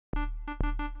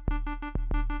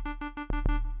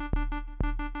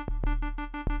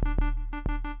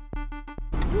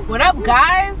What up,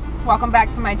 guys? Welcome back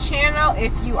to my channel.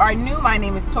 If you are new, my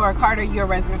name is Tora Carter, your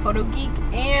resident photo geek,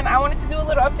 and I wanted to do a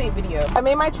little update video. I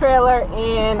made my trailer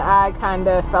and I kind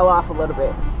of fell off a little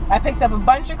bit. I picked up a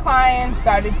bunch of clients,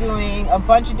 started doing a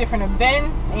bunch of different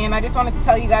events, and I just wanted to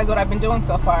tell you guys what I've been doing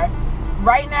so far.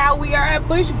 Right now we are at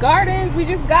Busch Gardens. We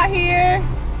just got here.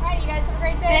 All right, you guys have a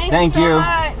great day. Thank you so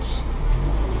much.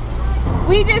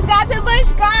 We just got to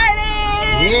Busch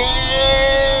Gardens.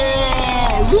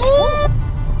 Yeah! Woo!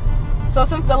 So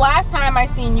since the last time I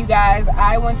seen you guys,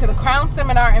 I went to the Crown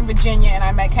Seminar in Virginia and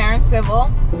I met Karen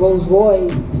Civil. Rolls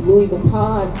Royce to Louis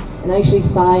Vuitton, and I actually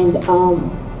signed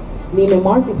Neiman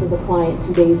Marcus as a client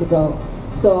 2 days ago.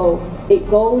 So it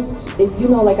goes, you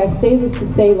know, like I say this to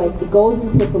say, like, it goes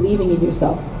into believing in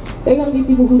yourself. There are going to be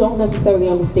people who don't necessarily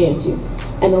understand you,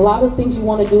 and a lot of things you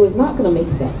want to do is not going to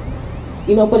make sense,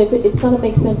 you know, but if it's going to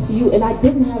make sense to you. And I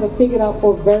didn't have it figured out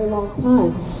for a very long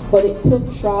time, but it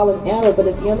took trial and error. But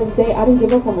at the end of the day, I didn't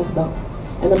give up on myself,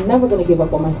 and I'm never going to give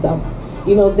up on myself.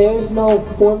 You know, there's no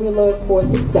formula for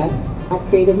success. I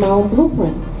created my own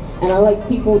blueprint, and I like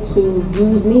people to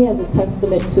use me as a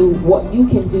testament to what you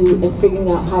can do and figuring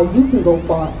out how you can go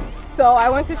far. So I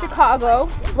went to Chicago.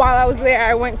 While I was there,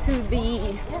 I went to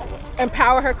the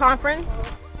Empower Her conference.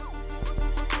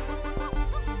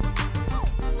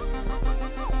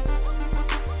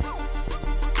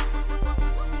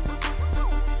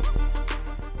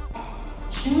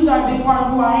 Shoes are a big part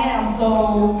of who I am,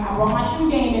 so I brought my shoe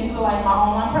game into like my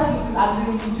online presence, because I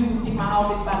literally do pick my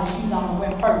outfits by the shoes I'm gonna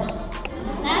wear first.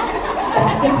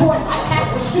 That's important. I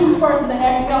pack the shoes first and then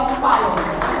everything else follows.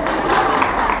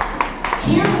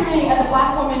 Here's the thing, as a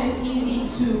black woman, it's easy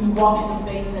to walk into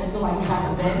spaces and feel like you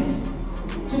have to bend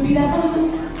to be that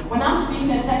person. When I'm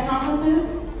speaking at tech conferences,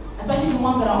 especially the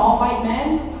ones that are all white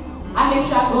men, I make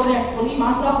sure I go there and fully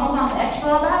myself, sometimes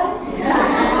extra about it,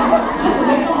 just to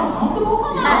make them uncomfortable.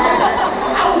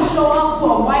 I will show up to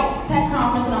a white tech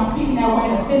conference and I'm speaking there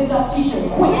wearing a fist up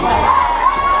t-shirt quick.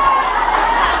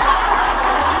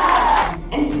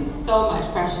 It's so much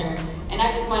pressure, and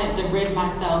I just wanted to rid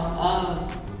myself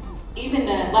of even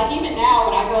now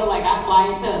when I go, like, I fly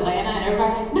into Atlanta and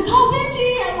everybody's like, Necole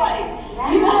Kane. I'm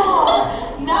like, you know,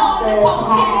 no,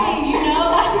 Necole Kane, you know,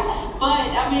 like, but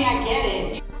I mean, I get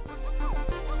it.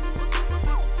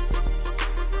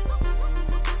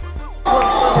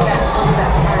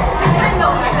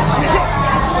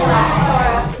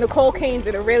 Necole Kane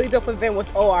did a really dope event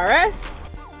with ORS.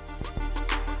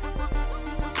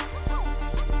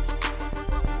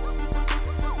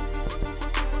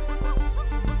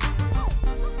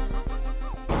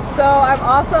 So I've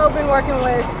also been working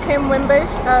with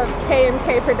Wimbish of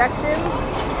K&K Productions,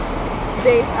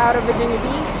 based out of Virginia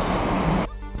Beach.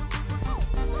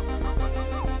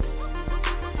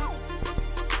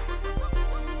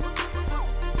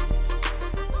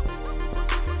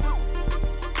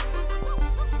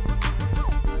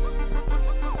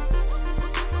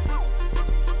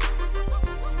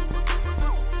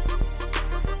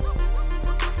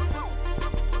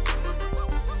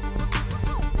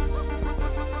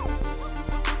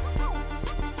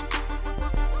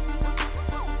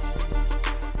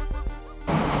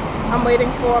 I'm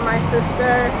waiting for my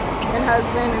sister and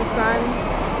husband and son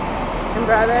and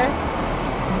brother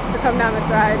to come down this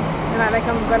ride, and I think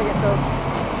I'm gonna get soaked.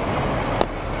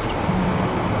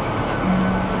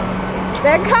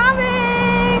 They're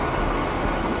coming!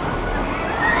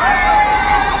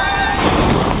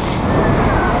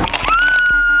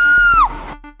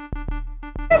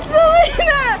 It's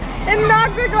Selena! And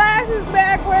knocked her glasses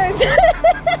backwards.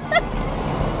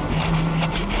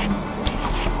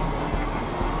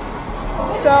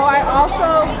 So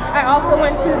I also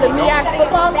went to the MEAC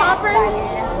Football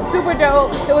conference. Super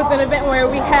dope. It was an event where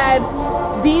we had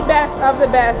the best of the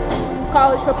best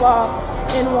college football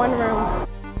in one room.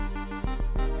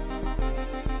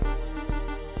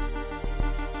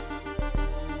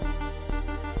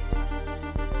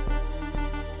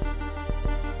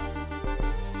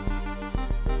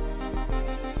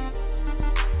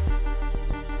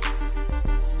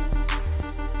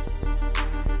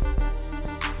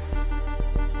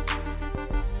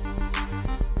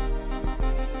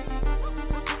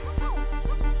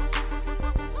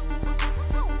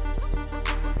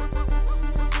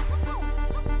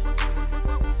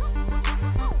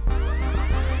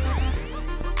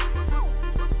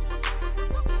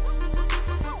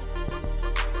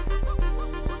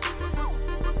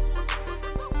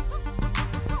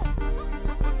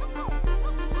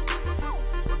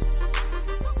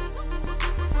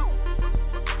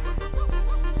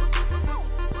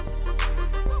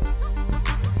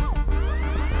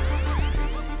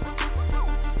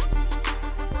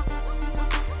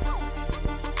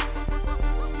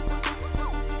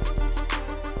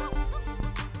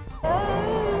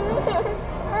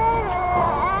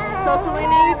 So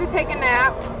Selena needs to take a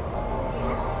nap.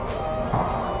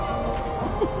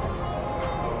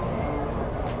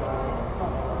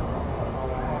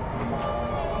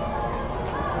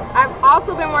 I've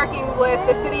also been working with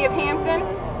the city of Hampton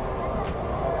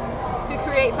to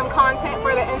create some content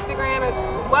for the Instagram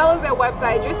as well as their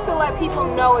website, just to let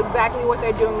people know exactly what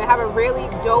they're doing. They have a really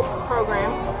dope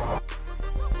program.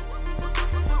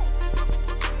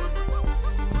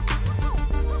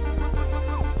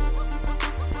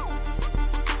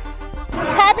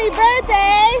 Happy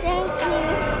birthday!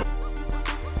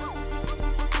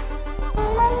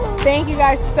 Thank you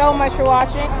guys so much for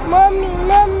watching. Mommy.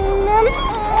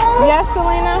 Yes,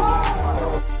 Selena?